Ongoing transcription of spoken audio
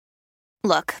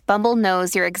Look, Bumble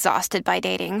knows you're exhausted by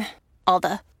dating. All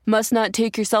the must not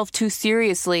take yourself too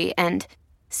seriously and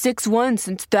 6'1"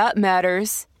 since that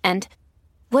matters. And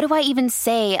what do I even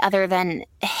say other than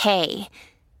hey?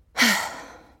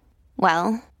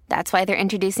 Well, that's why they're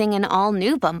introducing an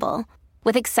all-new Bumble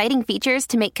with exciting features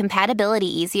to make compatibility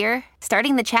easier,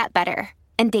 starting the chat better,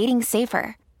 and dating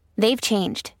safer. They've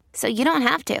changed, so you don't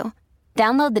have to.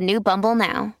 Download the new Bumble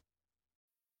now.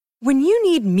 When you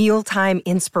need mealtime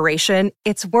inspiration,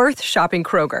 it's worth shopping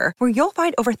Kroger, where you'll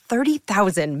find over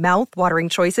 30,000 mouth-watering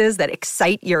choices that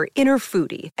excite your inner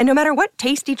foodie. And no matter what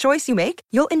tasty choice you make,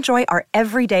 you'll enjoy our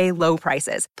everyday low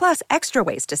prices, plus extra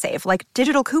ways to save, like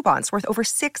digital coupons worth over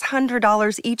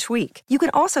 $600 each week. You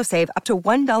can also save up to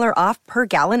 $1 off per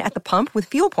gallon at the pump with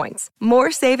fuel points.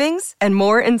 More savings and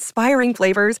more inspiring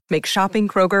flavors make shopping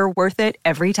Kroger worth it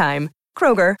every time.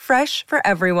 Kroger, fresh for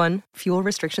everyone. Fuel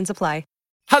restrictions apply.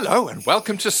 Hello and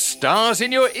welcome to Stars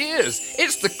in Your Ears.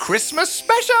 It's the Christmas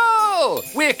special!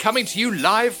 We're coming to you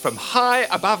live from high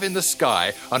above in the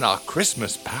sky on our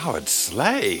Christmas-powered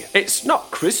sleigh. It's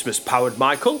not Christmas-powered,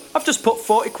 Michael. I've just put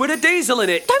 40 quid of diesel in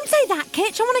it. Don't say that,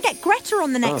 Kitch. I want to get Greta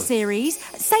on the next series.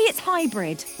 Say it's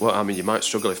hybrid. Well, I mean, you might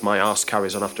struggle if my arse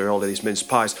carries on after all of these mince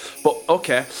pies. But,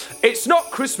 OK, it's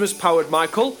not Christmas-powered,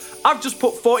 Michael. I've just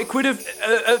put 40 quid of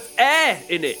air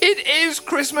in it. It is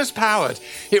Christmas-powered.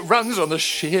 It runs on the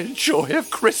sheer joy of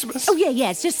Christmas. Oh,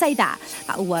 yeah, just say that.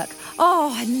 That'll work.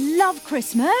 Oh, I love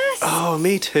Christmas. Oh,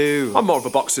 me too. I'm more of a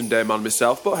Boxing Day man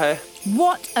myself, but hey.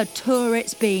 What a tour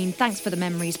it's been. Thanks for the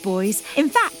memories, boys. In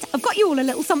fact, I've got you all a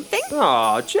little something.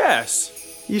 Ah, Jess.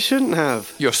 You shouldn't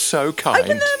have. You're so kind.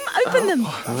 Open them.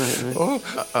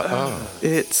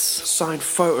 It's signed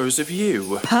photos of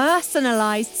you.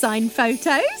 Personalised signed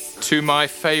photos. To my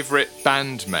favourite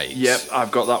bandmates. Yep,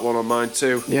 I've got that one on mine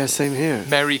too. Yeah, same here.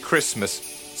 Merry Christmas.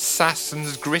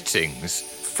 Sasson's Grittings.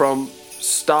 From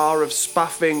Star of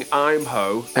Spaffing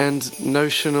Imho. And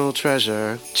Notional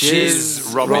Treasure.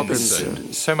 Jizz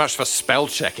Robinson. So much for spell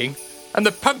checking. And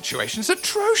the punctuation's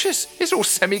atrocious. It's all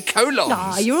semicolons.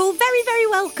 Ah, you're all very, very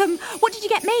welcome. What did you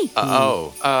get me?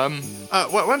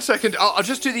 One second. I'll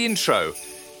just do the intro.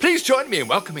 Please join me in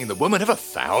welcoming the woman of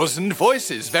 1,000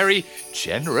 voices. Very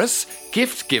generous,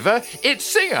 gift giver, it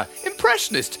singer,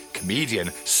 impressionist,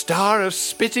 comedian, star of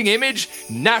spitting image,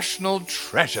 national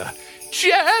treasure,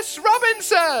 Jess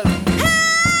Robinson.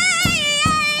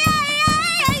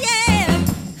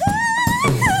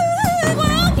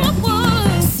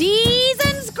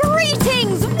 Season's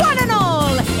greetings, one and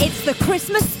all. It's the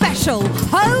Christmas special.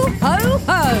 Ho, ho,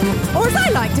 ho. Or as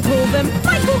I like to call them,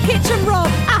 Michael, Kitch and Rob.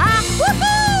 Aha,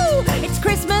 woohoo! It's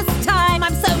Christmas time.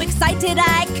 I'm so excited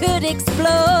I could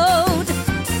explode.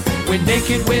 We're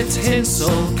naked with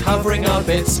tinsel, covering our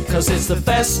bits, 'cause it's the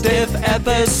festive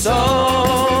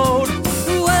episode.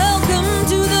 Welcome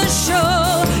to the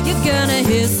show. You're gonna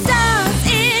hear stars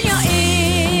in your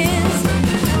ears.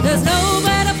 There's no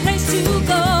better place to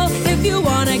go if you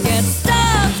wanna get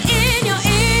stars in your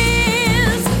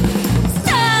ears.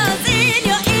 Stars in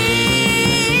your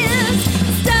ears.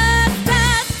 Stars,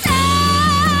 stars,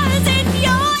 stars in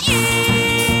your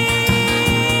ears.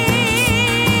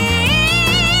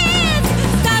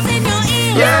 Stars in your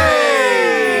ears. Yay!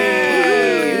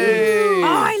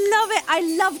 I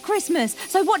love Christmas.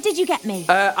 So what did you get me?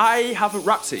 I haven't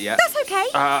wrapped it yet. That's okay.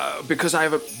 Because I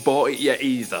haven't bought it yet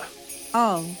either.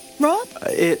 Oh. Rob?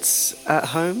 It's at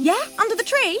home? Yeah? Under the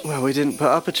tree? Well, we didn't put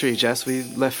up a tree, Jess. We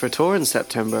left for a tour in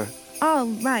September. Oh,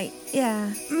 right.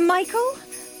 Yeah. Michael?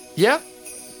 Yeah?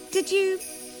 Did you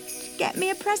get me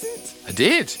a present? I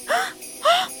did.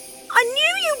 I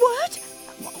knew you would!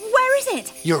 Where is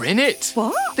it? You're in it.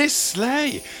 What? This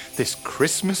sleigh. This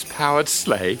Christmas-powered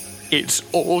sleigh. It's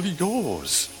all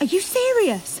yours. Are you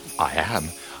serious? I am.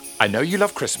 I know you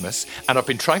love Christmas, and I've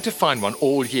been trying to find one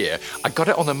all year. I got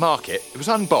it on the market. It was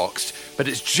unboxed, but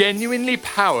it's genuinely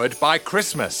powered by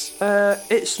Christmas.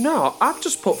 It's not. I've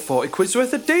just put 40 quid's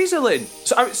worth of diesel in.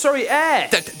 Sorry, air.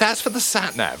 That's for the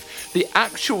sat-nav. The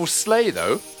actual sleigh,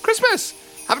 though, Christmas.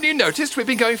 Haven't you noticed we've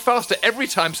been going faster every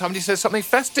time somebody says something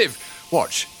festive?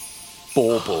 Watch.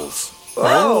 Baubles.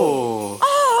 Oh.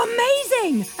 Oh,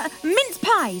 amazing! Mince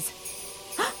pies.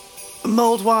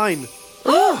 Mulled wine.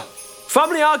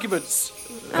 Family arguments.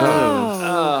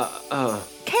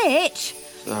 Kitch.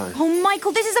 Sorry. Oh,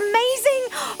 Michael, this is amazing.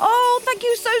 Oh, thank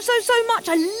you so much.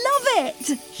 I love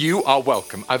it. You are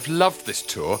welcome. I've loved this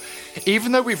tour.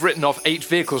 Even though we've written off 8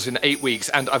 vehicles in 8 weeks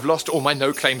and I've lost all my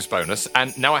no claims bonus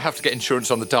and now I have to get insurance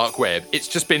on the dark web, it's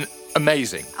just been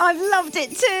amazing. I've loved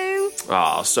it too.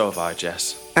 Ah, so have I,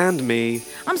 Jess. And me.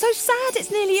 I'm so sad it's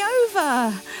nearly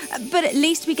over. But at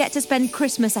least we get to spend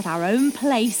Christmas at our own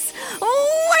place.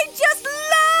 Oh, I just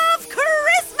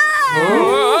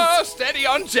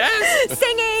on, Jess!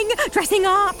 Singing, dressing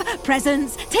up,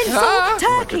 presents, tinsel,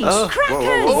 turkeys,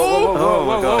 crackers. Oh,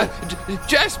 my God.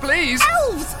 Jess, please!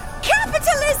 Elves!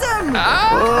 Capitalism!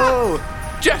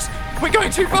 Jess, we're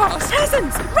going too fast!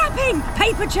 Presents, rapping,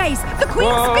 paper chase, the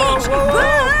Queen's speech,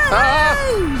 booze!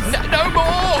 No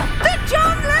more! The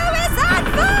John Lewis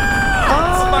advert!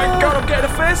 Oh my God, I'm getting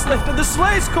a facelift and the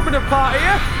sleigh's coming apart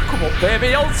here. Come on,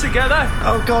 baby, all together.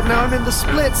 Oh, God, now I'm in the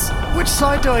splits. Which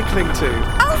side do I cling to?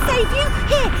 I'll save you.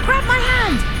 Here, grab my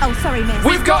hand. Oh, sorry, miss.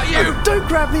 We've got you! Don't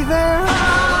grab me there.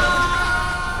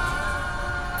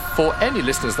 For any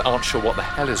listeners that aren't sure what the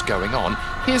hell is going on,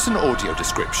 here's an audio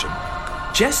description.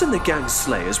 Jess and the gang's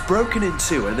sleigh has broken in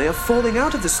two and they are falling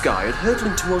out of the sky and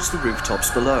hurtling towards the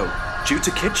rooftops below. Due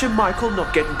to Kitchen Michael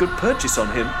not getting good purchase on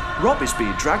him, Rob is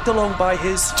being dragged along by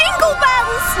his... Jingle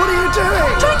bells! What are you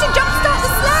doing? Trying to jumpstart the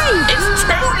sleigh! It's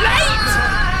too late!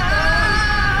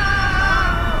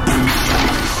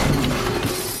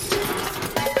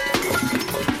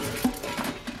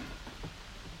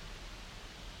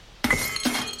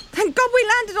 Thank God we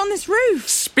landed on this roof.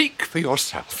 Speak for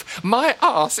yourself. My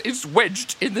arse is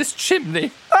wedged in this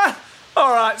chimney.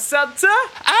 All right, Santa.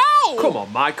 Ow! Come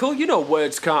on, Michael, you know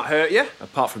words can't hurt you,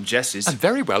 apart from Jess's. I'm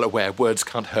very well aware words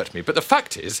can't hurt me, but the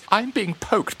fact is, I'm being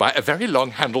poked by a very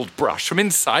long-handled brush from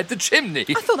inside the chimney.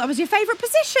 I thought that was your favourite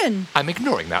position. I'm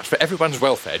ignoring that for everyone's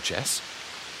welfare, Jess.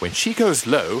 When she goes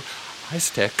low, I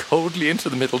stare coldly into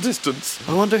the middle distance.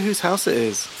 I wonder whose house it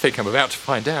is. Think I'm about to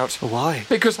find out. Why?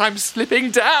 Because I'm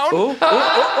slipping down.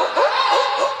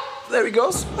 There he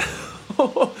goes.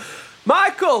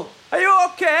 Michael, are you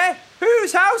okay?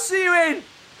 Whose house are you in?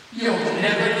 You'll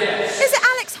never guess. Is it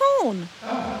Alex Horn?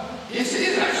 Yes, it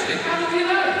is actually. How did you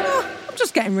know? I'm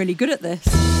just getting really good at this.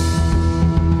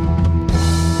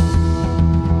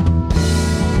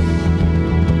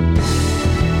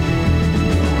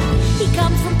 He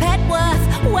comes from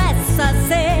Petworth, West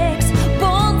Sussex,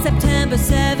 born September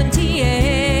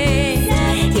 78.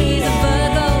 He's a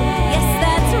Virgo, yes,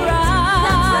 that's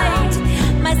right.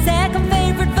 My second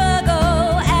favourite Virgo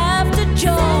after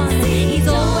John. He's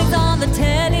always on the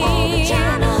telly.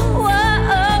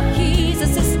 Whoa, he's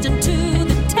assistant to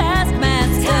the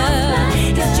taskmaster.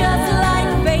 He's just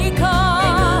like Bake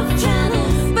Off,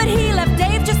 but he left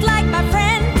Dave just like my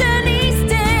friend Denise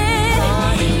did.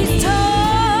 He's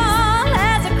tall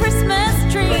as a Christmas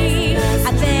tree.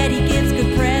 I bet he gives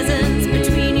good presents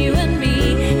between you and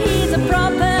me. He's a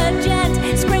proper gent,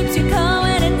 scrapes you cold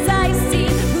and it's icy.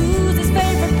 Who's his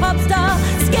favourite pop star?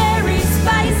 Scary,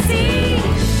 spicy.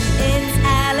 It's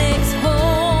Alex Horn.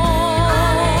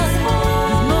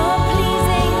 He's more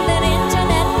pleasing than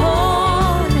internet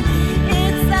porn.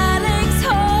 It's Alex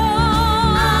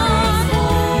Horn.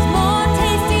 He's more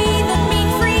tasty than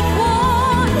meat-free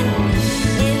corn.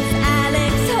 It's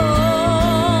Alex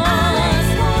Horn.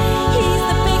 He's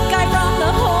the big guy from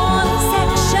the horn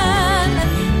section.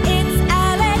 It's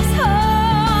Alex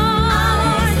Horn.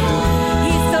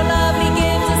 He's so lovely,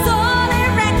 gives us all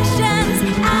erections.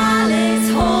 Alex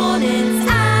Horn, it's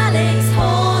Alex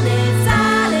Horn, it's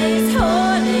Alex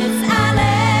Horn, it's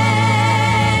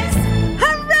Alex.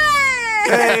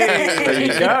 Hooray! There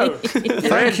you go.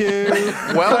 Thank you.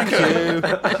 Welcome.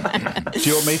 Do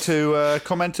you want me to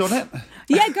comment on it?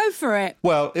 Yeah, go for it.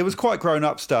 Well, it was quite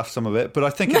grown-up stuff, some of it, but I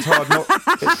think it's hard not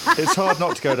it's hard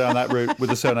not to go down that route with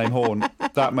the surname Horn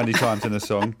that many times in a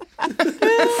song.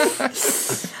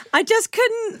 I just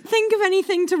couldn't think of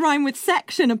anything to rhyme with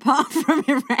section apart from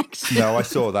erection. No, I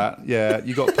saw that. Yeah,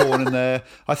 you got porn in there.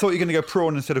 I thought you were going to go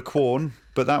prawn instead of corn,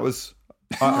 but that was...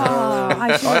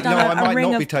 I should have done I a might ring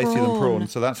not of be tastier than prawn,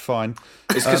 so that's fine.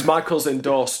 It's because Michael's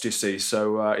endorsed, you see,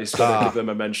 so he's got to give them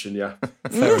a mention, yeah.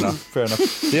 Fair enough.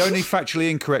 The only factually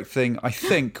incorrect thing, I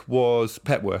think, was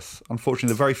Petworth.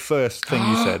 Unfortunately, the very first thing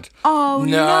you said. Oh,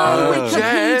 No,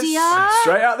 Wikipedia.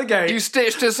 Straight out the gate. You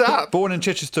stitched us up. Born in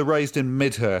Chichester, raised in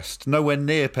Midhurst, nowhere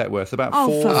near Petworth, about Oh,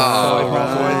 4 for or 5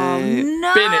 miles away.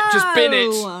 No. Bin it, just bin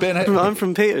it. Bin it. I'm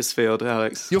from Petersfield,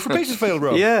 Alex. You're from Petersfield,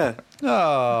 Rob? Yeah.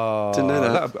 Oh, Didn't know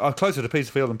that. Closer to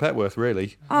Petersfield than Petworth,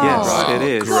 really. Yes, Right. it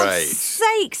is. Great. God's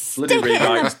sake, stick Bloody it in the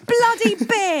rewrite. bloody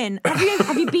bin.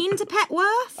 Have you been to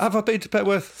Petworth? Have I been to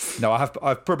Petworth? No, I have.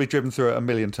 I've probably driven through it a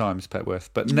million times, Petworth,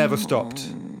 but never stopped.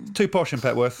 Too posh in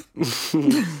Petworth.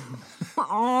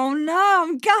 Oh no,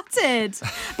 I'm gutted,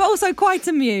 but also quite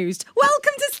amused.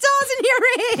 Welcome to Stars in Your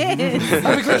Ears.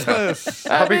 Happy Christmas!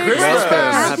 Happy Christmas.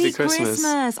 Happy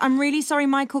Christmas. I'm really sorry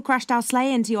Michael crashed our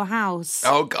sleigh into your house.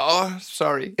 Oh, God,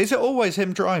 sorry. Is it always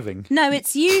him driving? No,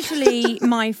 it's usually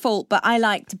my fault, but I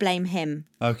like to blame him.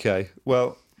 Okay,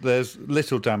 well, There's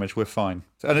little damage. We're fine.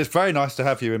 And it's very nice to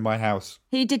have you in my house.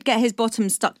 He did get his bottom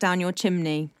stuck down your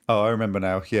chimney. Oh, I remember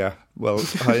now. Yeah. Well,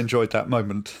 I enjoyed that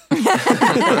moment.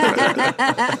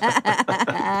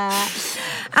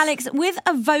 Alex, with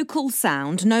a vocal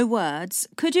sound, no words,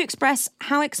 could you express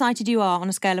how excited you are on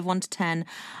a scale of 1 to 10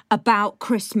 about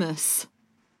Christmas?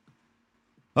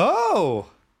 Oh!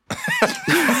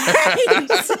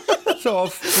 Sort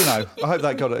of, I hope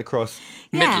that got it across.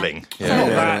 Middling. Not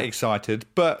that excited,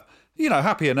 but,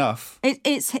 happy enough.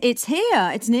 It's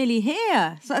here. It's nearly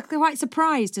here. So I'm quite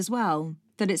surprised as well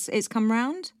that it's come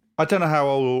round. I don't know how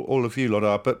old all of you lot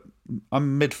are, but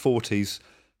I'm mid-40s.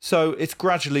 So it's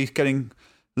gradually getting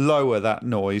lower, that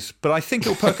noise. But I think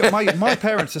it'll perk up. My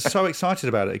parents are so excited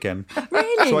about it again.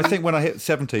 Really? So I think when I hit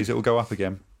 70s, it will go up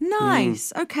again.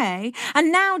 Nice. Okay.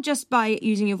 And now, just by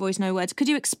using your voice, no words, could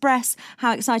you express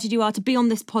how excited you are to be on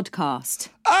this podcast?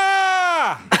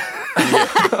 Ah!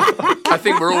 I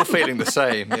think we're all feeling the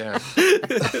same, yeah.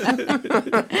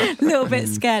 A little bit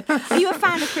scared. Are you a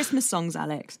fan of Christmas songs,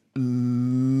 Alex?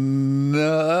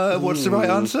 No. What's the right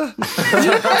answer? You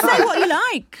can say what you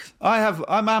like.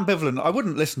 I'm ambivalent. I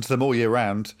wouldn't listen to them all year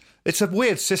round. It's a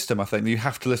weird system, I think, that you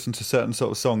have to listen to certain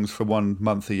sort of songs for 1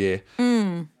 month a year.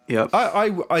 Yep.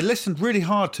 I listened really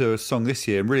hard to a song this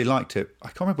year and really liked it. I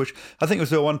can't remember which. I think it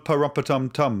was the one,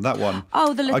 Pa-Rumpa-Tum-Tum, that one.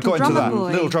 Oh, the Little I got Drummer into that.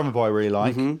 Boy. Little Drummer Boy I really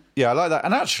like. Yeah, I like that.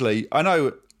 And actually, I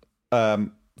know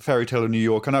Fairy Tale of New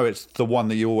York, I know it's the one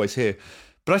that you always hear.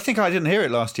 But I think I didn't hear it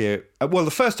last year. Well,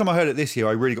 the first time I heard it this year,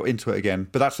 I really got into it again.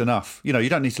 But that's enough. You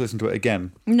don't need to listen to it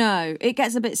again. No, it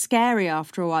gets a bit scary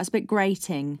after a while. It's a bit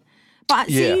grating. But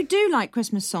so you do like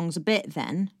Christmas songs a bit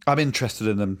then? I'm interested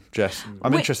in them, Jess.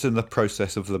 I'm interested in the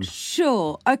process of them.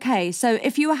 Sure. Okay, so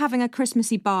if you were having a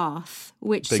Christmassy bath,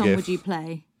 which Big song if. would you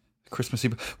play?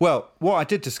 Christmassy. Well, what I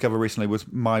did discover recently was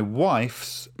my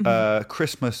wife's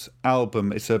Christmas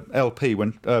album. It's a LP,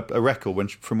 a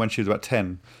record from when she was about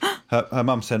 10. Her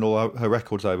mum sent all her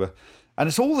records over. And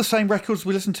it's all the same records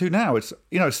we listen to now. It's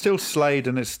it's still Slade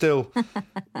and it's still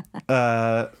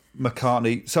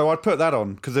McCartney. So I'd put that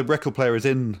on because the record player is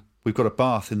in. We've got a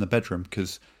bath in the bedroom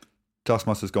because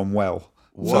Taskmaster's gone well.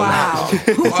 Wow!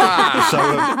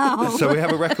 So we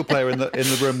have a record player in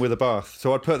the room with a bath.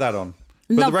 So I'd put that on.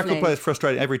 But Lovely. the record player's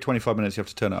frustrating. Every 25 minutes you have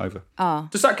to turn it over.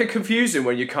 Does that get confusing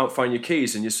when you can't find your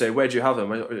keys and you say, "Where do you have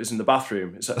them?" It's in the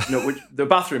bathroom. It's like, no, the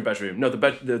bathroom bedroom. No, the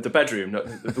bedroom. No,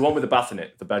 the one with the bath in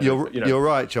it. The bedroom. You're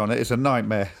right, John. It is a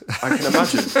nightmare. I can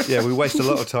imagine. Yeah, we waste a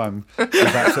lot of time with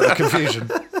that sort of confusion.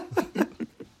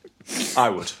 I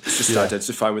would just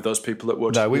identify with those people that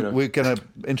would. No, we're going to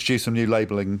introduce some new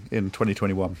labelling in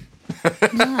 2021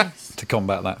 to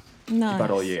combat that. No.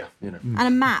 About all year, And a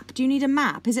map. Do you need a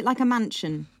map? Is it like a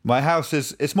mansion? My house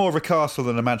it's more of a castle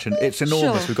than a mansion. It's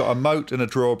enormous. Sure. We've got a moat and a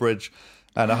drawbridge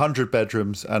and 100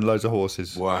 bedrooms and loads of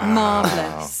horses. Wow.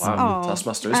 Marvellous. Wow.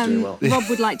 Taskmaster is doing well. Rob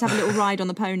would like to have a little ride on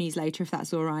the ponies later, if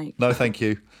that's all right. No, thank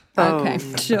you. Okay,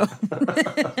 sure.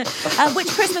 Which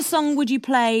Christmas song would you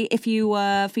play if you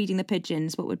were feeding the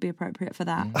pigeons? What would be appropriate for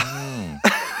that?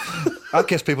 I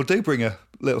guess people do bring a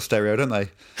little stereo, don't they?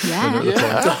 Yeah.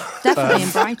 Definitely in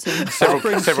Brighton. Several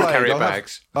carrier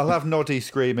bags. I'll have Noddy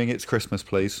screaming, "It's Christmas,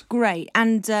 please." Great.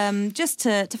 And just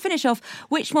to finish off,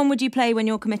 which one would you play when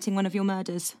you're committing one of your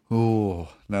murders? Oh,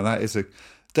 now that is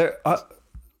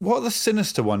what are the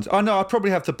sinister ones? Oh, no, I'd probably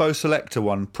have the Bo Selector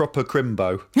one, Proper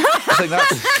Crimbo. I think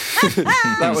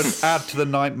that would add to the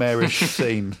nightmarish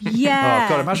scene. Yeah. Oh,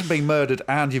 God, imagine being murdered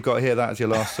and you've got to hear that as your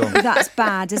last song. That's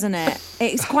bad, isn't it?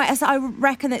 It's quite. I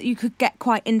reckon that you could get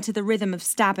quite into the rhythm of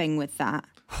stabbing with that.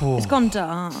 It's gone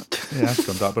dark. Yeah, it's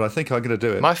gone dark, but I think I'm going to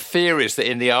do it. My fear is that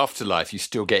in the afterlife you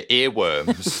still get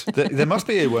earworms. There must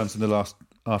be earworms in the last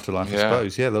afterlife, I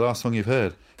suppose. Yeah, the last song you've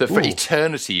heard. That for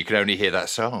eternity you can only hear that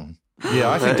song.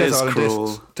 Yeah, I think That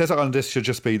Desert Island Discs should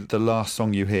just be the last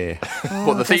song you hear.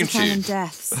 What, the theme Desert Island tune?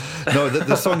 Deaths. No,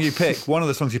 the song you pick, one of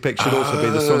the songs you pick should also be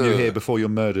the song you hear before you're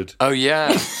murdered. Oh,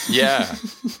 yeah. Yeah.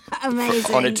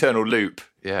 Amazing. On eternal loop.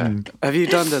 Yeah. Have you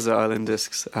done Desert Island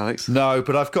Discs, Alex? No,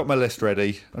 but I've got my list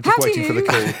ready. I'm just Have waiting for the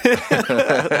call.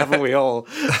 Haven't we all?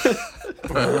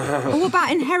 What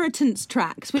about inheritance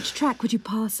tracks? Which track would you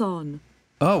pass on?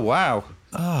 Oh, wow.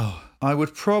 Oh, I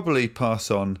would probably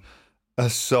pass on a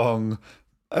song,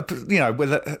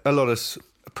 with a lot of,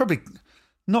 probably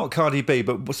not Cardi B,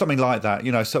 but something like that,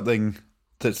 something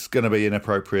that's going to be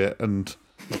inappropriate and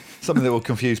something that will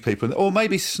confuse people. Or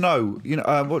maybe Snow,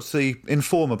 what's the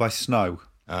Informer by Snow?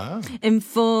 Oh.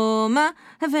 Informer,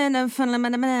 having a fun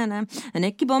and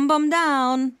Nicky Bom Bom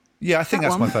Down. Yeah, I think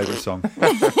that's my favourite song.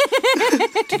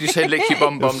 Did you say lick your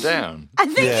bum bum down? I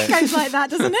think it goes like that,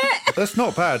 doesn't it? That's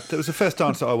not bad. It was the first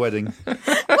dance at our wedding. Was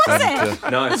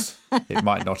it? Nice. It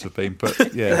might not have been,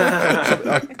 but yeah.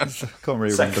 I can't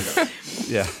really remember.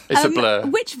 Yeah. It's a blur.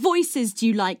 Which voices do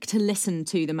you like to listen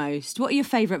to the most? What are your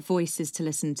favourite voices to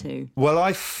listen to? Well,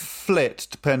 I flit,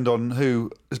 depend on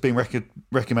who has been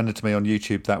recommended to me on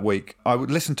YouTube that week. I would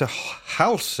listen to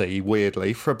Halsey,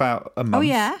 weirdly, for about a month. Oh,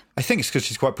 yeah? I think it's because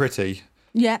she's quite pretty.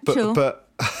 Yeah, sure. But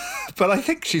I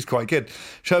think she's quite good.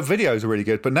 Her videos are really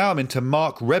good. But now I'm into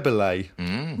Mark Rebelay.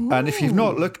 And if you've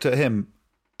not looked at him,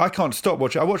 I can't stop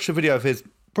watching. I watch a video of his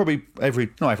probably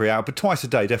not every hour, but twice a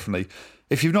day, definitely.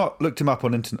 If you've not looked him up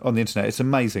on the internet, it's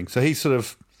amazing. So he sort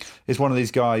of is one of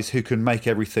these guys who can make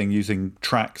everything using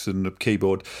tracks and a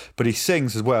keyboard, but he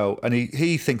sings as well. And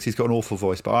he thinks he's got an awful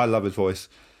voice, but I love his voice.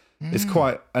 It's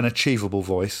quite an achievable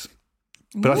voice.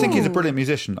 But I think he's a brilliant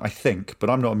musician, I think. But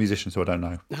I'm not a musician, so I don't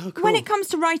know. Oh, cool. When it comes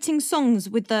to writing songs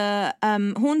with the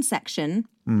horn section,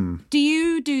 do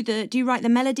you write the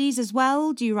melodies as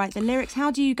well? Do you write the lyrics? How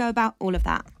do you go about all of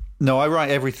that? No, I write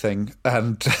everything,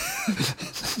 and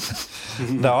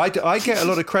no, I get a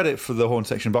lot of credit for the horn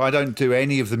section, but I don't do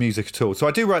any of the music at all. So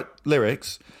I do write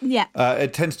lyrics. Yeah.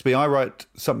 It tends to be I write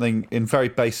something in very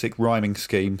basic rhyming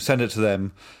scheme, send it to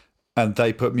them, and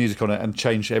they put music on it and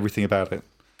change everything about it.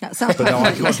 That sounds But no,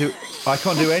 I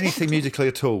can't do anything musically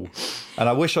at all, and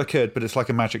I wish I could, but it's like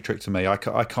a magic trick to me. I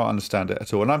can't understand it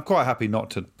at all, and I'm quite happy not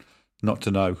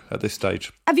to know at this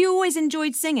stage. Have you always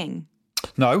enjoyed singing?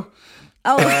 No.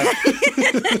 Oh.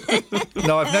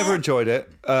 No, I've never enjoyed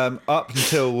it up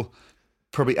until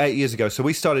probably 8 years ago. So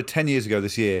we started 10 years ago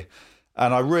this year,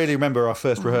 and I really remember our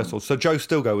first rehearsal. So Joe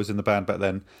Stilgo was in the band back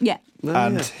then. Yeah.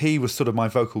 And he was sort of my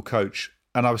vocal coach,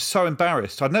 and I was so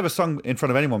embarrassed. I'd never sung in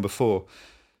front of anyone before.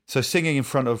 So singing in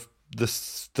front of the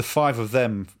five of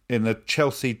them in the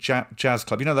Chelsea Jazz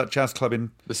Club. You know that jazz club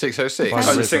in... The 606?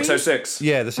 Oh, the 606.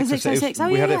 Yeah, the 606. Oh,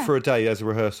 We had yeah. it for a day as a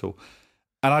rehearsal.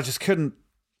 And I just couldn't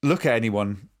look at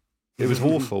anyone. It was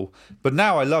awful. But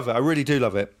now I love it. I really do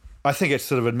love it. I think it's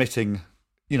sort of admitting,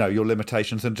 your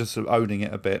limitations and just sort of owning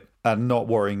it a bit and not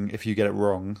worrying if you get it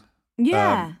wrong.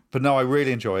 Yeah. But no, I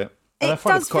really enjoy it. And I It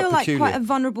find does it's quite feel like peculiar. quite a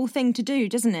vulnerable thing to do,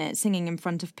 doesn't it? Singing in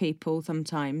front of people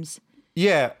sometimes.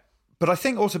 Yeah, but I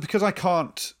think also because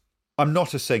I'm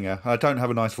not a singer, I don't have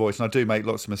a nice voice, and I do make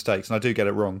lots of mistakes, and I do get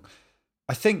it wrong.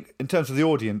 I think in terms of the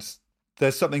audience,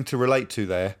 there's something to relate to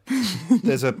there.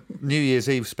 There's a New Year's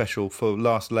Eve special for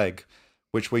Last Leg,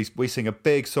 which we sing a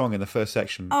big song in the first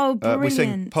section. Oh, We sing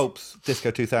brilliant. Pulp's Disco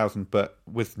 2000, but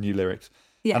with new lyrics.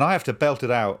 Yeah. And I have to belt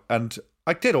it out, and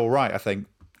I did all right, I think.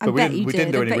 I But bet we you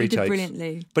didn't did. do I any bet you retakes. did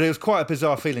brilliantly. But it was quite a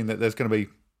bizarre feeling that there's going to be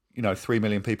 3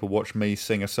 million people watch me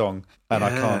sing a song and I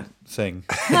can't sing.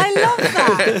 I love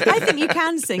that. I think you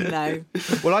can sing, though.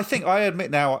 Well, I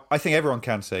admit now, I think everyone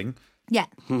can sing, Yeah.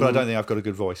 but I don't think I've got a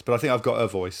good voice. But I think I've got a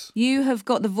voice. You have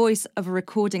got the voice of a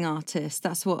recording artist.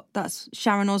 That's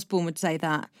Sharon Osbourne would say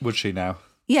that. Would she now?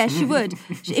 Yeah, she would.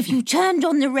 If you turned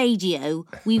on the radio,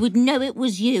 we would know it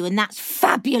was you, and that's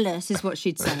fabulous, is what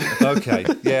she'd say. Okay.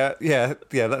 Yeah,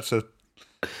 that's a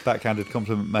backhanded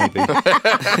compliment, maybe.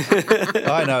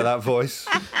 I know that voice.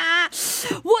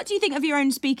 What do you think of your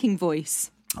own speaking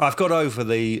voice? I've got over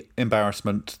the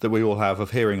embarrassment that we all have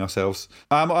of hearing ourselves.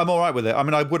 I'm all right with it. I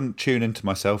mean, I wouldn't tune into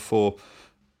myself or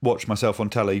watch myself on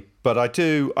telly, but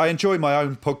I enjoy my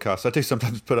own podcast. I do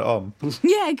sometimes put it on.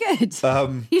 Yeah, good.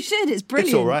 You should. It's brilliant.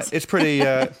 It's all right. It's pretty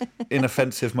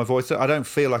inoffensive, my voice. I don't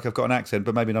feel like I've got an accent,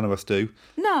 but maybe none of us do.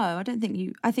 No, I don't think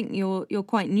you. I think you're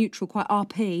quite neutral, quite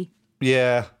RP.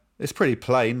 Yeah, it's pretty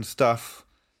plain stuff.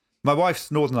 My wife's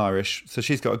Northern Irish, so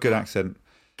she's got a good accent.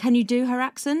 Can you do her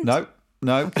accent? No.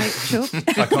 Okay, sure.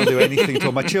 I can't do anything at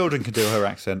all. My children can do her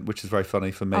accent, which is very funny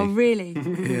for me. Oh, really?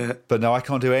 Yeah. But no, I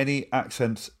can't do any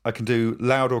accents. I can do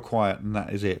loud or quiet, and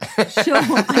that is it. Sure,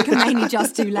 I can mainly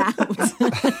just do loud.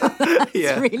 It's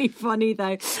Yeah. really funny,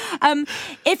 though.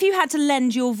 If you had to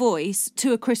lend your voice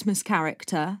to a Christmas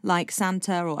character, like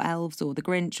Santa or Elves or the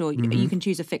Grinch, or you can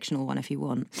choose a fictional one if you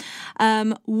want,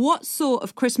 what sort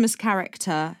of Christmas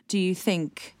character do you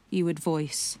think you would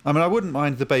voice? I mean, I wouldn't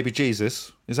mind the baby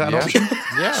Jesus. Is that an option?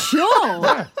 Yeah.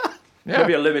 Sure.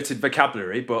 Maybe a limited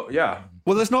vocabulary, but yeah.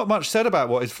 Well, there's not much said about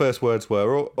what his first words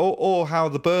were or how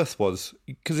the birth was.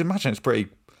 Because imagine it's pretty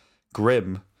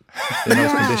grim in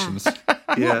those conditions.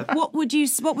 Yeah. What would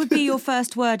be your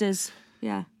first word as?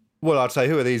 Yeah. Well, I'd say,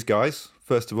 who are these guys,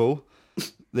 first of all?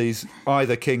 These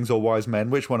either kings or wise men.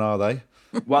 Which one are they?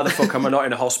 Why the fuck am I not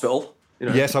in a hospital? You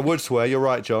know? Yes, I would swear. You're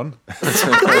right, John.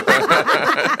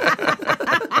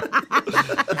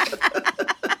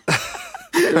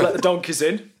 You let the donkeys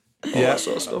in. all that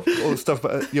sort of stuff. All the stuff,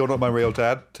 but you're not my real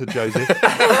dad, to Josie. I'd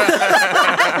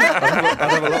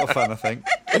have a lot of fun, I think.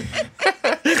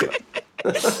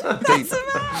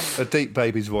 A deep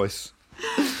baby's voice.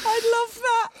 I love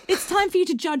that. It's time for you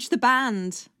to judge the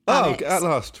band. Oh, Alex. at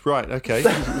last. Right, okay.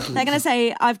 They're going to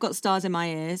say, I've got stars in my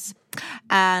ears.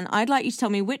 And I'd like you to tell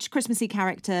me which Christmassy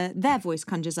character their voice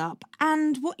conjures up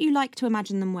and what you like to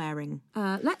imagine them wearing.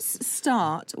 Let's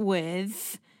start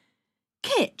with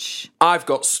Kitch. I've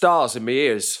got stars in my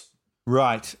ears.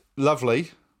 Right,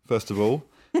 lovely, first of all.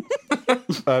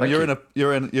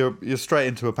 You're straight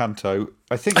into a panto.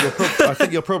 I think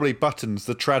you're probably Buttons,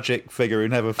 the tragic figure who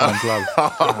never finds love.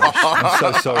 I'm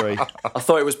so sorry. I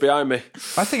thought it was behind me.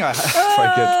 I think very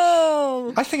good.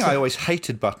 I think I always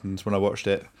hated Buttons when I watched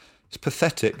it. It's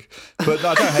pathetic, but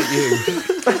I don't hate you.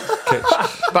 Kitch.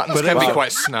 Buttons can be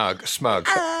quite smug.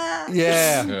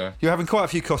 Yeah, you're having quite a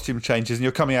few costume changes, and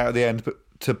you're coming out at the end,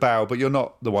 to bow, but you're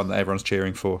not the one that everyone's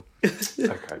cheering for.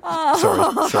 Okay.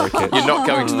 Sorry, Kit. You're not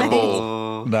going to the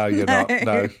ball. No, you're not.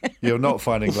 No, you're not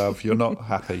finding love. You're not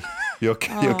happy. You're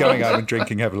going out and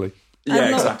drinking heavily.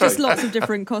 Yeah, exactly. Just lots of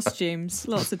different costumes.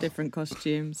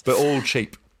 But all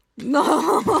cheap.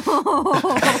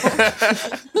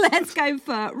 Let's go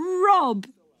for Rob.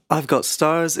 I've got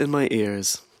stars in my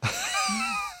ears.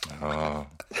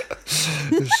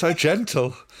 It's so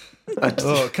gentle.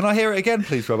 Can I hear it again,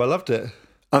 please, Rob? I loved it.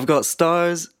 I've got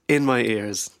stars in my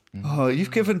ears. Oh,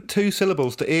 you've given 2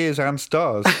 syllables to ears and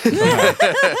stars.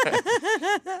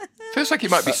 Feels like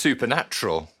it might be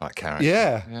supernatural, that character.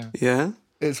 Yeah.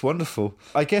 It's wonderful.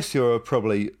 I guess you're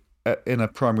probably in a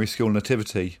primary school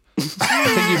nativity.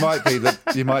 I think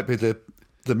you might be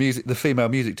the female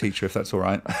music teacher, if that's all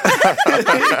right.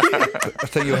 I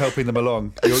think you're helping them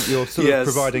along. You're sort of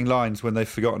providing lines when they've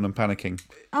forgotten and panicking.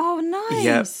 Oh,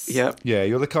 nice. Yep. Yeah,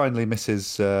 you're the kindly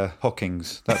Mrs.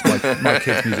 Hawkins. That's my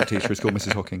kid's music teacher is called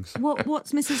Mrs. Hawkins.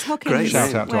 What's Mrs. Hawkins Great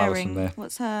Shout out to wearing? Alison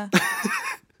there.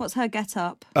 What's her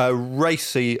get-up? A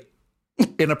racy,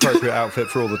 inappropriate outfit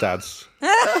for all the dads.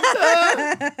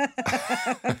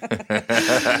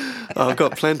 I've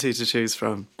got plenty to choose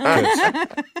from.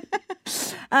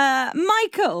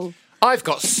 Michael. I've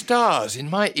got stars in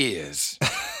my ears.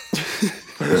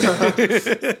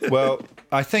 Well,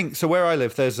 I think so. Where I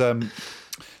live, there's a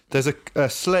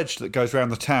sledge that goes around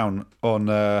the town on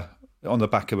the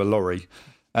back of a lorry,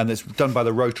 and it's done by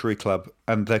the Rotary Club,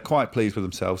 and they're quite pleased with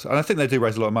themselves. And I think they do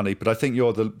raise a lot of money. But I think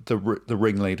you're the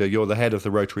ringleader. You're the head of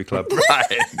the Rotary Club.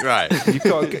 Right.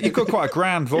 You've got quite a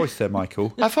grand voice there,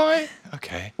 Michael. Have I?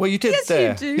 Okay. Well, you did Yes,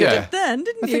 there. you do. Yeah. You did then,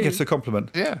 didn't you? I think it's a compliment.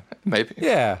 Yeah, maybe.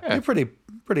 Yeah, you're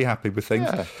pretty happy with things.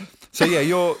 Yeah. So yeah,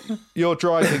 you're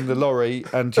driving the lorry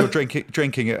and you're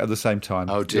drinking it at the same time.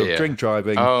 Oh dear. You're drink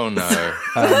driving. Oh no.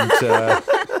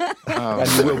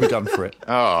 And you will be done for it.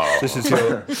 Oh. This is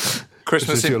your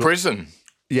Christmas in prison.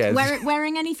 Yeah.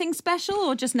 Wearing anything special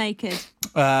or just naked?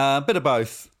 A bit of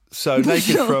both. So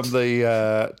naked from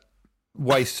the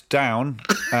waist down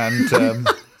and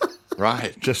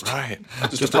Right. just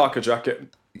Just a Parker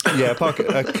jacket. yeah,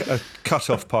 a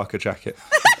cut-off Parker jacket.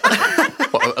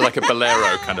 What, like a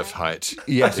bolero kind of height.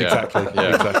 Yes, Yeah. exactly.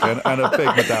 Yeah. Exactly. And a big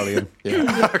medallion.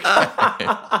 Yeah. Okay.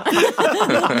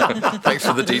 Thanks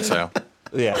for the detail.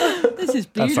 Yeah. This is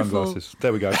And beautiful. sunglasses.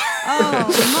 There we go. Oh,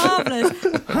 marvellous.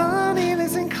 Honey,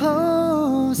 listen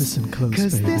close. Listen close,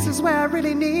 Cause baby. this is where I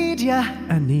really need ya.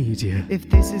 I need you. If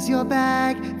this is your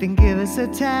bag, then give us a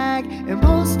tag and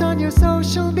post on your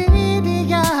social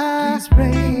media. Please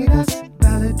rate us,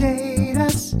 validate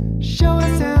us, show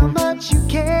us how much you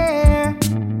care.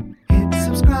 Hit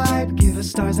subscribe, give us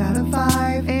stars out of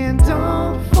 5, and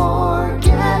don't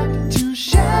forget to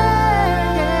share.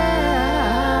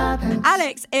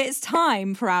 Alex, it's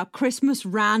time for our Christmas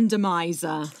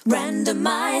randomizer.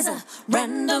 Randomizer,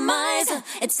 randomizer.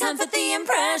 It's time for the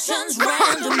impressions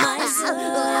randomizer.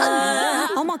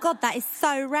 Oh my God, that is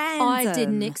so random. I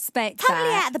didn't expect Totally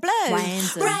that. out of the blue.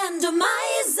 Random.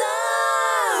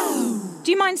 Randomizer.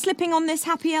 Do you mind slipping on this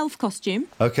happy elf costume?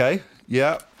 Okay.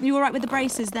 Yeah. Are you all right with the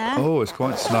braces there? Oh, it's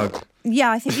quite snug.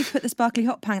 Yeah, I think you've put the sparkly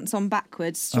hot pants on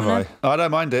backwards. Do you All wanna- right. I don't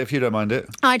mind it if you don't mind it.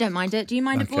 I don't mind it. Do you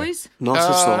mind it, boys? Not at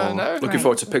all. No. Looking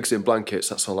forward to pigs in blankets,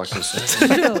 that's all I can say.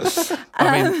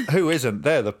 I mean, who isn't?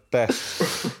 They're the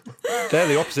best. They're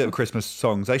the opposite of Christmas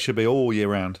songs. They should be all year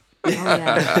round. Oh,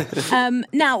 yeah.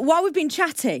 Now, while we've been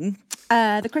chatting,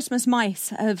 the Christmas mice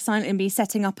have silently been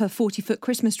setting up a 40-foot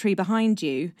Christmas tree behind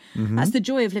you. Mm-hmm. That's the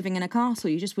joy of living in a castle.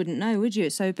 You just wouldn't know, would you?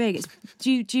 It's so big.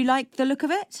 Do you like the look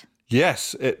of it?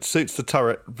 Yes, it suits the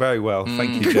turret very well.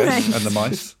 Thank you, Jess, and the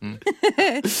mice.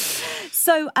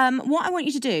 So what I want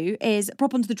you to do is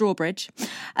prop onto the drawbridge,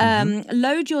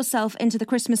 load yourself into the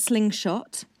Christmas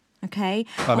slingshot, Okay?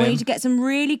 I I'm want in. you to get some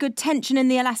really good tension in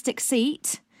the elastic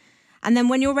seat. And then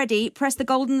when you're ready, press the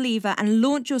golden lever and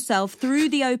launch yourself through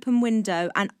the open window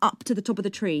and up to the top of the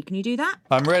tree. Can you do that?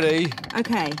 I'm ready.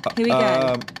 Okay, here we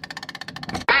go.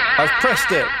 I've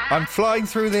pressed it. I'm flying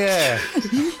through the air.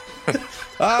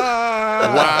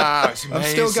 Wow, it's amazing. I'm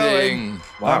still going.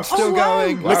 I'm still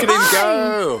going. Look at him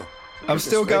go. I'm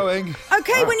still going.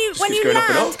 Okay, when you going up and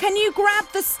land, up. can you grab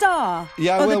the star?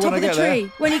 Yeah, I on will the top when of I the get tree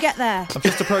there. when you get there. I'm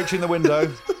just approaching the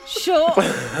window. Sure.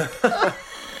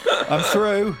 I'm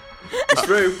through. It's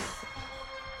through.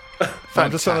 I'm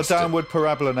just on a Fantastic. downward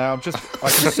parabola now. I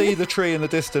can see the tree in the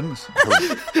distance.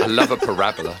 I love a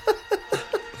parabola.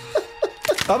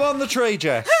 I'm on the tree,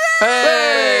 Jess.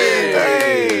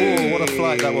 Hey! Oh, what a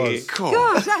flight that was. Cool.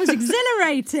 Gosh, that was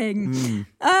exhilarating.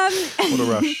 What a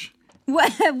rush.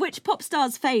 Which pop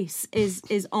star's face is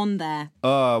on there?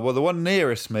 Well, the one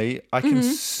nearest me, I can.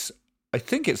 I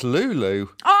think it's Lulu.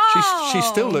 Oh! She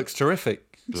still looks terrific.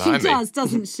 Blimey. She does,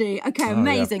 doesn't she? Okay,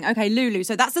 amazing. Okay, Lulu.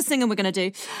 So that's the singer we're going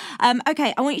to do.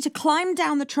 Okay, I want you to climb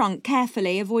down the trunk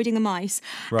carefully, avoiding the mice.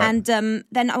 Right. And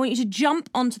then I want you to jump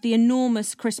onto the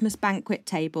enormous Christmas banquet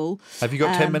table. Have you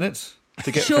got 10 minutes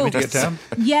for Sure. me to get down?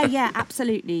 Yeah,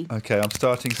 absolutely. Okay, I'm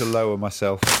starting to lower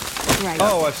myself. Great.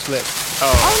 Oh, I've slipped.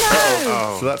 Oh,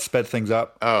 no! So that sped things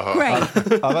up.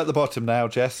 Great. I'm at the bottom now,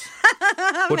 Jess.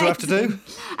 What do I have to do?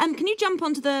 Can you jump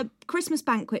onto the Christmas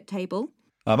banquet table?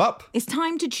 I'm up. It's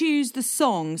time to choose the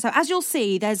song. So as you'll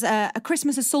see, there's a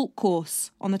Christmas assault course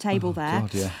on the table there.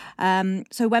 God, yeah.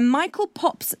 So when Michael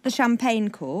pops the champagne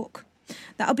cork,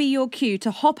 that'll be your cue to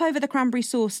hop over the cranberry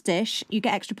sauce dish. You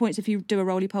get extra points if you do a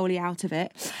roly-poly out of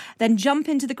it. Then jump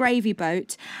into the gravy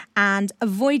boat and,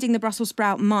 avoiding the Brussels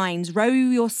sprout mines, row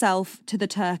yourself to the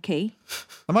turkey.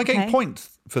 Am I getting Okay.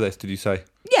 points for this, did you say?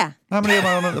 Yeah, How many am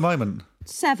I on at the moment?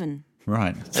 7.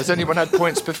 Right. Has anyone had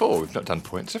points before? We've not done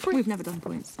points, have we? We've never done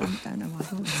points. I don't know why. I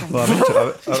thought the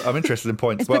same. Well, I'm interested in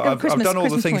points. It's Well, become I've Christmas- done all the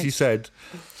Christmas things points. you said,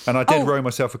 and I did Oh. row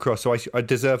myself across, so I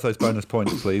deserve those bonus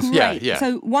points, please. Yeah, Great. yeah.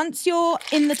 So once you're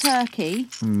in the turkey,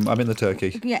 I'm in the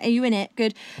turkey. yeah, are you in it?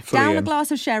 Good. Fully Down a in. glass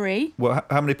of sherry. Well,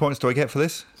 how many points do I get for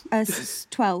this?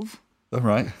 12. All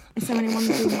right. Is there anyone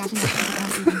doing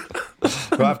that?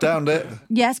 Well, I've downed it.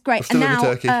 Yes, great. still And in the now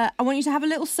turkey. I want you to have a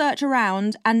little search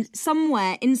around, and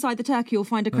somewhere inside the turkey you'll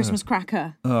find a Christmas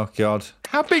cracker. Oh, God.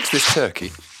 How big's this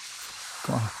turkey?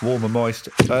 Warm and moist.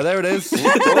 There it is.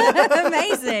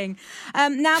 Amazing.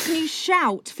 Now, can you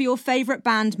shout for your favourite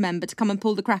band member to come and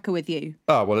pull the cracker with you?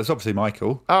 Oh, well, it's obviously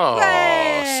Michael. Oh,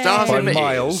 stars By in the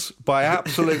miles. By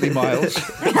absolutely miles.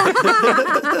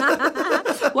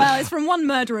 Well, it's from one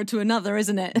murderer to another,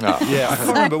 isn't it? Yeah, I can't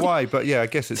remember why, but yeah, I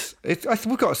guess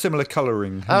we've got a similar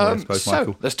colouring, haven't we, I suppose, so,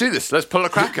 Michael. let's do this. Let's pull a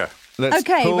cracker. Let's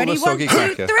Okay, pull ready? the 1, soggy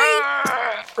 2, 3. cracker.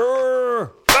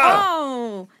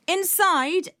 Oh,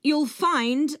 inside you'll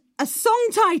find a song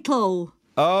title.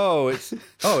 Oh, it's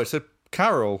a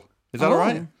carol. Is that all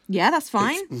right? Yeah, that's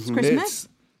fine. It's Christmas. It's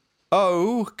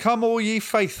Oh, Come All Ye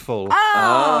Faithful.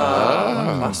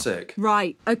 Classic.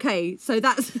 Right, okay, so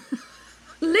that's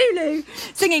Lulu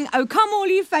singing Oh Come All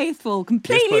You Faithful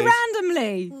completely Yes, please.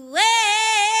 randomly.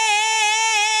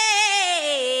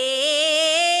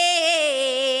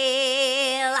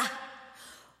 Well,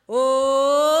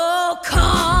 oh,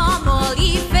 come all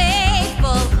ye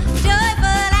faithful,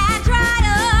 joyful and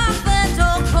triumphant.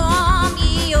 Oh,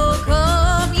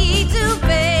 come ye to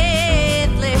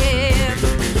Bethlehem.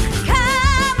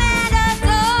 Come and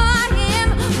adore him,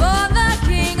 for the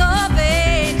King of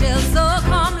angels. So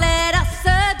come, let us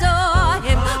adore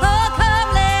him. Oh, come,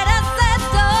 let us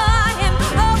adore him.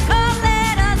 Oh, come,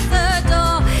 let us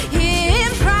adore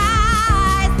him.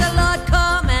 Christ the Lord,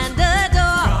 come and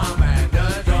adore.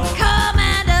 Come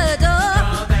and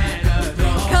adore.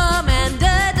 Come and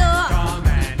adore.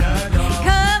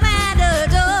 Come and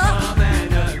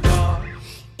adore.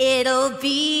 It'll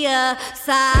be a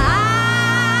silent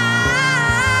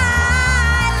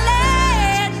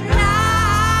night.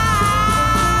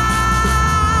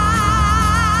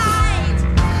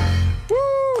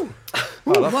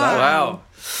 I love that. Wow.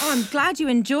 Oh, I'm glad you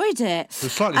enjoyed it. It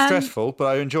was slightly stressful, but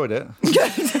I enjoyed it.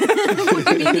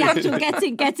 I mean, the actual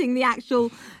getting the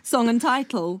actual song and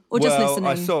title, or just listening.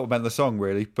 I sort of meant the song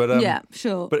really, but Yeah,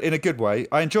 sure. but in a good way.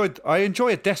 I enjoy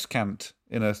a descant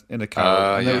in a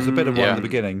carol, and there was a bit of one at the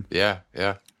beginning. Yeah,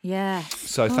 yeah. Yeah.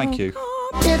 So thank you.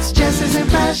 It's Jess's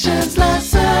Impressions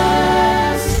Lessons.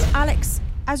 Alex,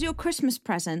 as your Christmas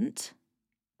present,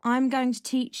 I'm going to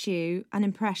teach you an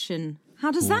impression.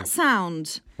 How does that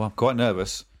sound? Well, I'm quite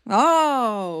nervous.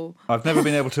 Oh. I've never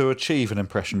been able to achieve an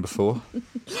impression before.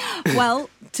 Well,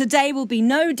 today will be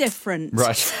no different.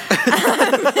 Right.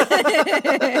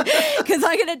 Because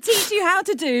I'm going to teach you how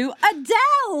to do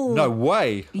Adele. No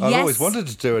way. I've Yes. always wanted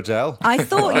to do Adele. I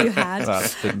thought you had.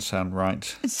 That didn't sound right.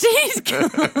 She's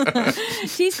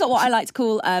got what I like to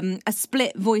call a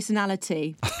split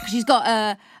voicinality. She's got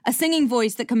a singing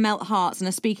voice that can melt hearts and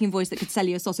a speaking voice that could sell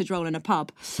you a sausage roll in a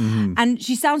pub. And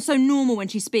she sounds so normal when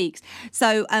she speaks.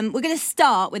 So we're going to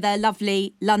start with a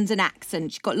lovely London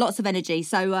accent. She's got lots of energy.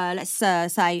 So let's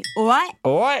say, all right?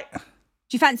 All right.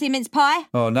 Do you fancy a mince pie?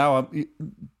 Oh, now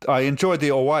I enjoyed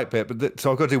the all right bit, but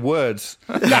so I've got to do words.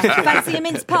 Yeah, fancy a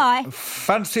mince pie?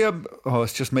 Fancy a... Oh,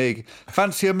 it's just me.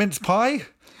 Fancy a mince pie?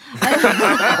 was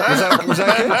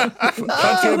that good?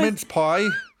 Fancy a mince pie?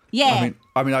 Yeah.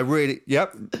 I mean, I really...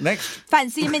 Yep. Next.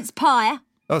 Fancy a mince pie?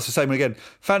 Oh, it's the same one again.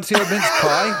 Fancy a mince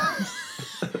pie?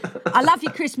 I love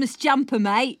your Christmas jumper,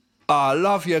 mate. I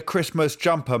love your Christmas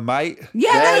jumper, mate.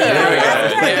 Yeah, there you go.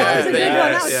 That was a good Yes.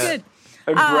 one. That was good.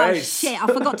 Embrace. Oh, shit, I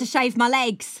forgot to shave my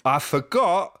legs. I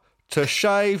forgot to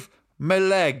shave my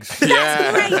legs.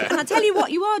 That's great. And I tell you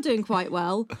what, you are doing quite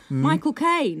well. Michael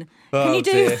Caine. Can you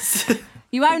do... dear.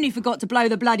 You only forgot to blow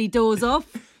the bloody doors off.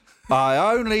 I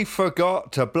only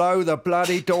forgot to blow the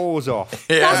bloody doors off.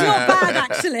 That's not bad,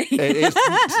 actually.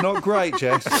 It's not great,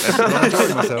 Jess. I'm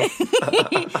enjoying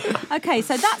myself. Okay,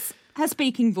 so that's her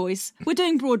speaking voice. We're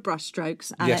doing broad brush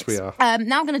strokes, Alex. Yes, we are.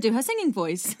 Now I'm going to do her singing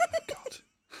voice.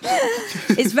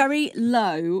 It's very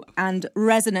low and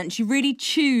resonant. She really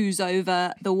chews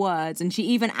over the words, and she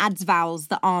even adds vowels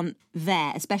that aren't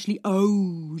there, especially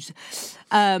O's.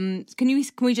 Can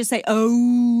we just say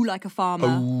 "oh" like a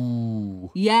farmer? Ooh.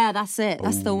 Yeah, that's it.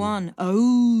 That's the one.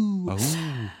 Oh.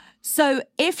 So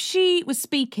if she was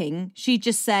speaking, she'd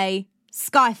just say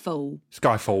Skyfall.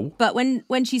 Skyfall. But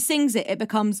when she sings it, it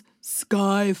becomes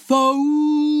Skyfall.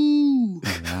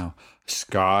 Oh, wow.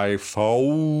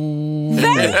 Skyfall.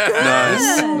 Very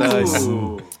good. Nice.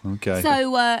 Okay.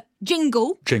 So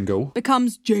jingle Jingle.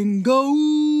 becomes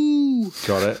jingle.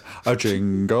 Got it. A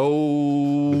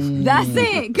jingle. That's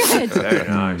it. Good. Very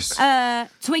nice.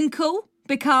 Twinkle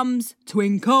becomes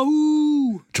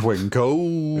twinkle.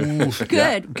 Twinkle. Good.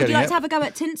 Yeah, Would you getting like it. to have a go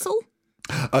at tinsel?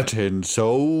 A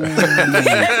tinsel.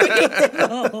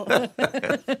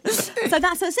 So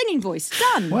that's her singing voice.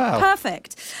 Done. Wow.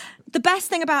 Perfect. The best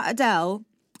thing about Adele,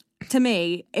 to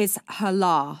me, is her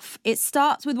laugh. It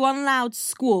starts with one loud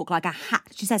squawk, like a ha.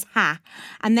 She says ha.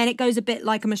 And then it goes a bit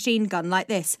like a machine gun, like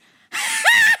this.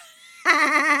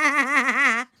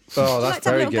 Oh, Would you that's like to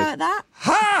have a very little go at good. that?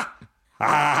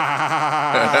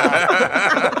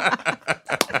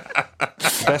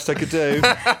 Best I could do.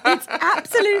 It's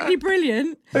absolutely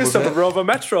brilliant. It's the Rover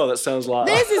Metro that sounds like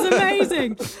This that. is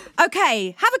amazing.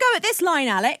 Okay, have a go at this line,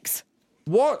 Alex.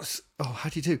 What's... Oh, how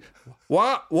do you do?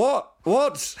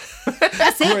 What's...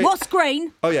 That's it. Green. What's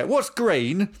green? Oh, yeah. What's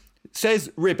green,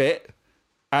 says ribbit,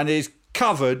 and is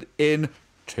covered in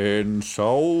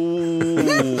tinsel.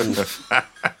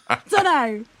 Don't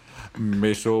know.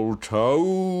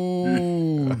 Mistletoe.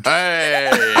 Hey!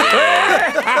 Alex,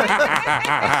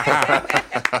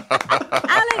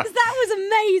 that was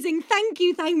amazing. Thank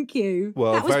you.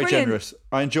 Well, that was very brilliant. generous.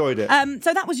 I enjoyed it.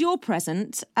 So that was your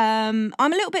present. I'm a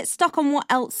little bit stuck on what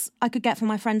else I could get for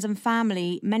my friends and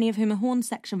family, many of whom are Horn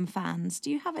Section fans. Do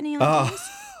you have any ideas?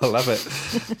 I love it.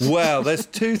 Well, there's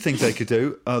two things they could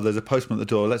do. Oh, there's a postman at the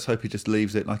door. Let's hope he just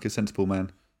leaves it like a sensible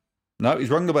man. No, he's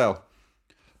rung the bell.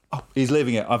 Oh, he's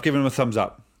leaving it. I've given him a thumbs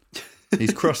up.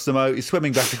 He's crossed the moat. He's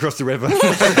swimming back across the river.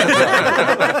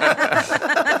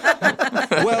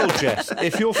 Well, Jess,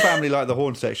 if your family like the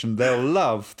Horn Section, they'll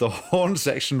love the Horn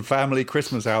Section Family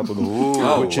Christmas album,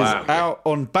 which is out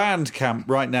on Bandcamp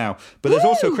right now. But there's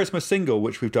also a Christmas single,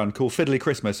 which we've done, called Fiddly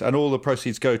Christmas, and all the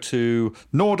proceeds go to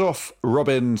Nordhoff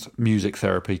Robbins Music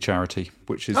Therapy Charity,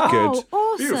 which is good.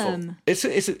 Oh, awesome.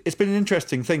 It's been an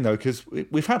interesting thing, though, because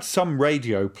we've had some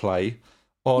radio play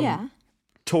on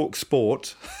Talk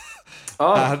Sport.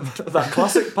 That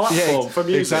classic platform for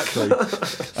music.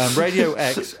 Exactly. Radio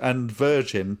X and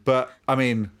Virgin, but I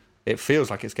mean, it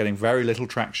feels like it's getting very little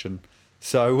traction.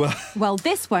 So, Well,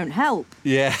 this won't help.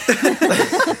 yeah.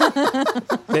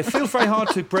 It feels very hard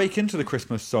to break into the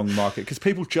Christmas song market because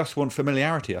people just want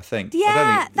familiarity, I think.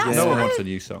 Yeah, that's no one wants a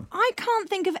new song. I can't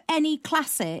think of any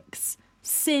classics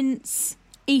since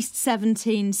East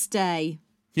 17 Stay.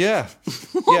 Yeah.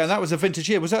 Yeah, and that was a vintage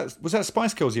year. Was that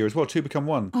Spice Girls year as well, Two Become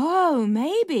One? Oh,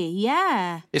 maybe,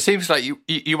 yeah. It seems like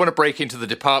you want to break into the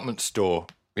department store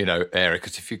area,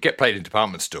 because if you get played in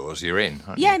department stores, you're in.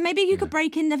 Aren't Yeah, you? maybe you could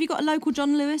break in. Have you got a local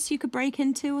John Lewis you could break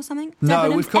into or something? No,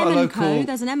 Debenhams, we've got a M&Co. local-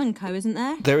 There's an M&Co, isn't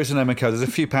there? There is an M&Co. There's a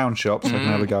few pound shops I can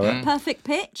have a go at. Perfect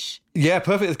Pitch. Yeah,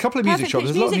 perfect. There's a couple of music Perfect shops.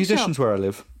 Pitch There's a lot of music musicians shop. where I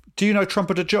live. Do you know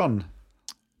Trumpeter John?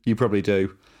 You probably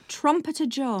do. Trumpeter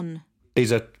John.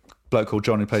 He's a bloke called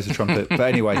John who plays the trumpet. But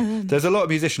anyway, there's a lot of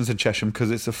musicians in Chesham because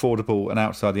it's affordable and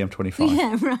outside the M25.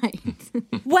 Yeah, right.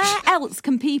 Where else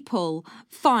can people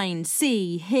find,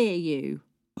 see, hear you?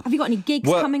 Have you got any gigs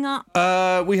coming up?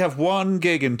 We have one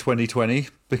gig in 2020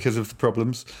 because of the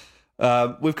problems.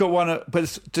 We've got one, but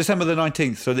it's December the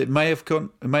 19th, so it may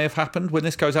have happened when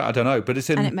this goes out. I don't know, but it's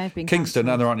in And it may have been Kingston,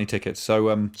 cancelled. and there aren't any tickets.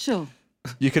 So Sure.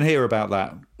 you can hear about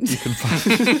that. You can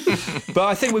find. But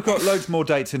I think we've got loads more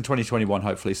dates in 2021,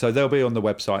 hopefully. So they'll be on the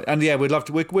website. And yeah, we'd love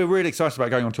to. We're really excited about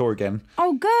going on tour again.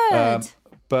 Oh, good.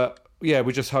 But yeah,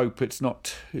 we just hope it's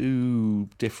not too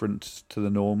different to the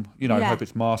norm. Yeah. Hope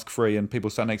it's mask free and people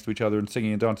sat next to each other and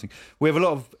singing and dancing. We have a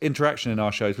lot of interaction in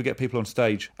our shows. We get people on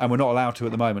stage and we're not allowed to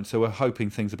at the moment. So we're hoping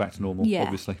things are back to normal, Yeah.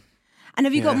 obviously. And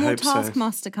have you got I more hope so.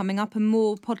 Taskmaster coming up and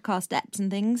more podcast eps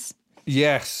and things?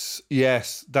 Yes.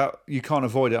 That you can't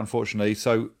avoid it, unfortunately.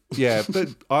 So yeah, but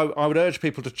I would urge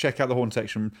people to check out the Horn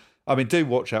Section. I mean, do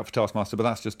watch out for Taskmaster, but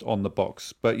that's just on the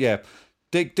box. But yeah,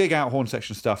 dig out Horn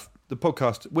Section stuff. The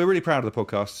podcast, we're really proud of the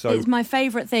podcast. So It's my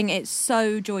favourite thing. It's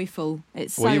so joyful.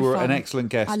 It's so well, you were fun. an excellent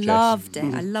guest, I Jess. loved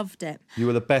it. I loved it. You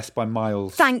were the best by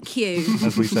miles, Thank you.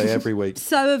 as we say every week.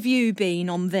 So have you been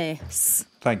on this?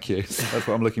 Thank you. That's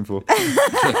what I'm looking for.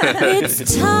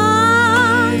 It's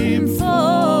time for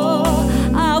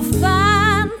our fantasy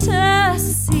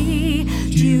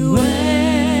duet.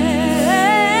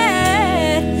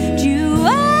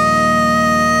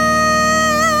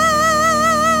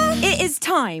 It is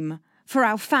time for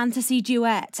our fantasy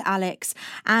duet, Alex.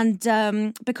 And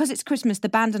because it's Christmas, the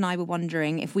band and I were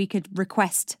wondering if we could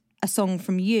request a song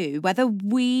from you, whether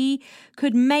we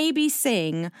could maybe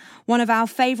sing one of our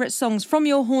favourite songs from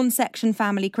your Horn Section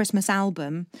Family Christmas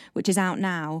album, which is out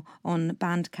now on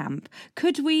Bandcamp.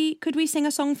 Could we sing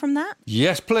a song from that?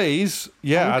 Yes, please.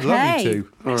 Yeah, I'd love Okay. you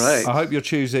to. All right. I hope you're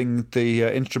choosing the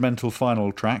instrumental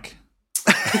final track.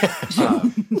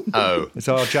 Oh. It's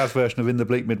our jazz version of In the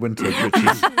Bleak Midwinter, which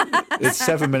is it's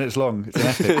 7 minutes long.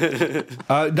 It's an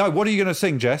epic. No, what are you going to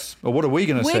sing, Jess? Or what are we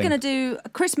going to sing? We're going to do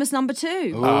Christmas number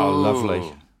 2. Oh,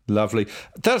 lovely. Lovely.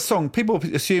 That song, people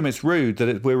assume it's rude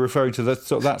that we're referring to that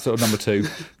sort of number 2,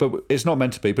 but it's not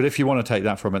meant to be. But if you want to take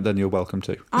that from it, then you're welcome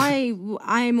to.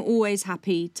 I'm always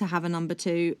happy to have a number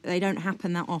 2. They don't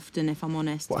happen that often, if I'm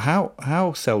honest. Well,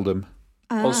 how seldom?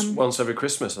 Once every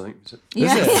Christmas, I think. Is it?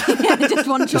 Yeah, Is it? yeah, just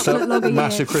one Just chocolate a log a year.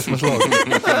 massive Christmas log.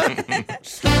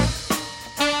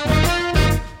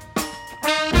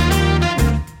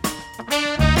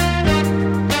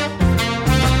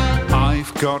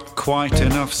 I've got quite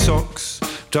enough socks.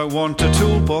 Don't want a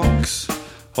toolbox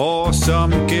or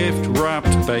some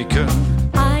gift-wrapped bacon.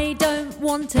 I don't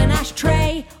want an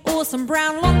ashtray or some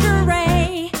brown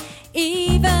lingerie,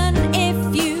 even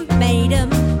if you made 'em.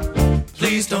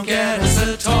 Please don't get us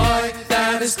a toy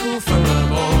that is cool for a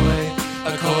boy,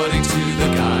 according to the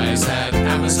guys at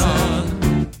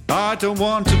Amazon. I don't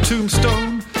want a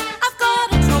tombstone. I've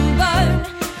got a trombone.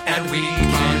 And we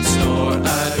can store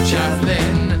a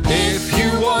javelin. If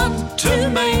you want to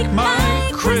make my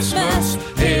Christmas,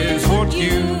 here's what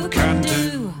you can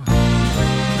do.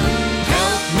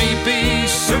 Help me be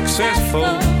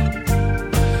successful.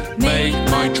 Make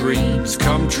my dreams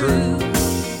come true.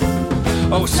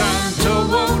 Oh, Santa,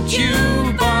 won't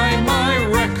you buy my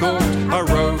record? I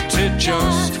wrote it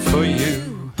just for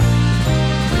you.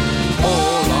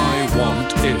 All I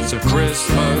want is a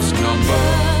Christmas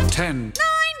number 10,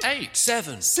 8,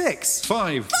 7, 6.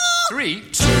 5, 3,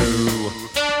 2.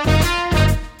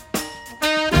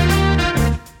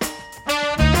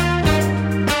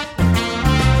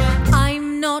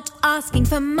 I'm not asking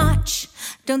for much.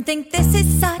 Don't think this is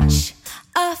such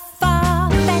a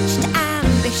far-fetched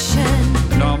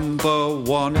ambition. Number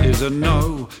 1 is a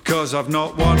no, 'cause I've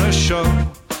not won a show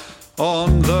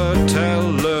on the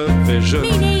television.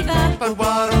 Me neither. But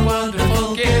what a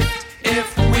wonderful gift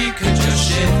if we could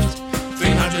just shift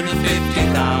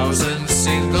 350,000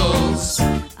 singles.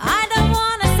 I don't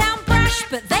want to sound brash,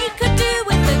 but they could do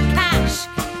with the cash,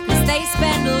 'cause they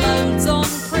spend loads on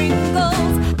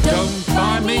Pringles. Don't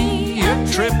buy me a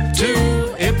trip to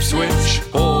Ipswich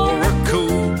or a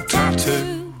cool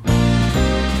tattoo.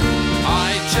 I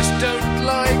just don't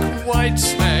like white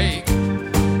snake.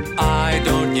 I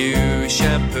don't use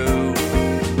shampoo.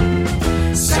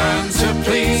 Santa,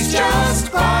 please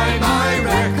just buy my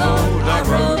record. I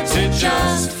wrote it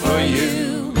just for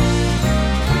you.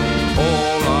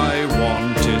 All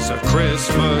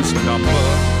Christmas number.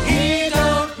 He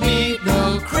don't need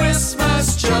no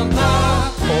Christmas jumper.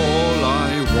 All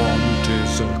I want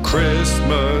is a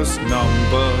Christmas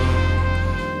number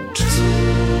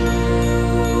 2.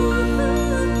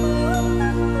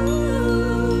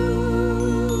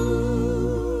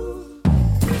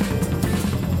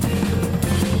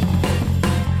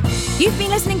 You've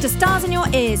been listening to Stars in Your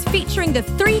Ears, featuring the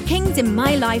three kings in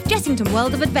my life, Jessington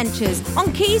World of Adventures.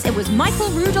 On keys, it was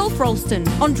Michael Rudolph Ralston.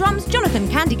 On drums, Jonathan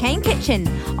Candy Cane Kitchen.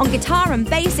 On guitar and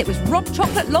bass, it was Rob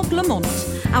Chocolate Log Lamont.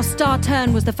 Our star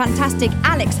turn was the fantastic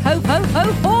Alex Ho Ho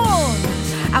Ho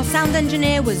Horn. Our sound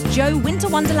engineer was Joe Winter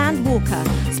Wonderland Walker.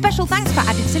 Special thanks for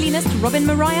added silliness to Robin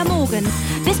Mariah Morgan.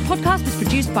 This podcast was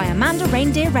produced by Amanda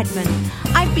Reindeer Redman.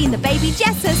 I've been the baby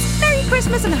Jessus. Merry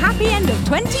Christmas and happy end of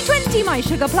 2020, my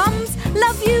sugar plums.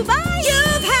 Love you, bye.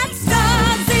 You've had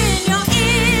stars in your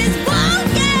ears. Whoa,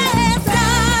 yeah,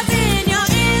 stars in your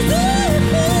ears.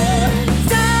 Ooh, ooh.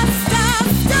 Stars,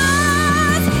 stars,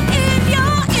 stars in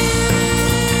your ears.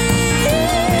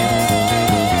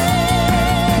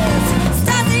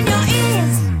 Stars in your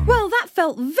ears. Well, that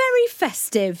felt very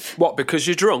festive. What, because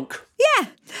you're drunk? Yeah.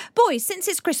 Boys, since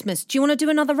it's Christmas, do you want to do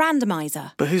another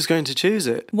randomiser? But who's going to choose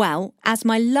it? Well, as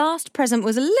my last present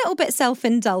was a little bit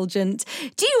self-indulgent,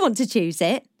 do you want to choose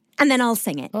it? And then I'll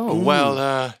sing it. Oh,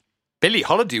 well, Billie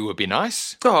Holiday would be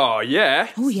nice. Oh, yeah.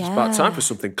 Oh, yeah. It's about time for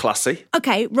something classy.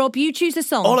 OK, Rob, you choose a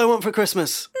song. All I Want for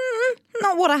Christmas.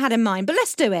 Not what I had in mind, but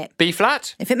let's do it. B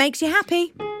flat? If it makes you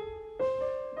happy.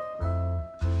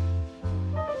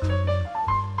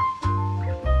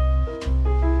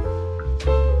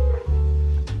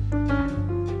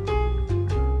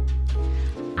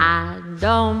 I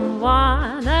don't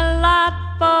want a lot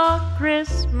for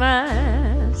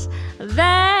Christmas.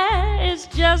 There is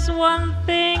just one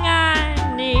thing I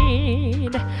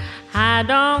need. I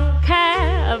don't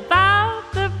care about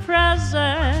the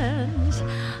presents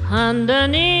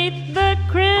underneath the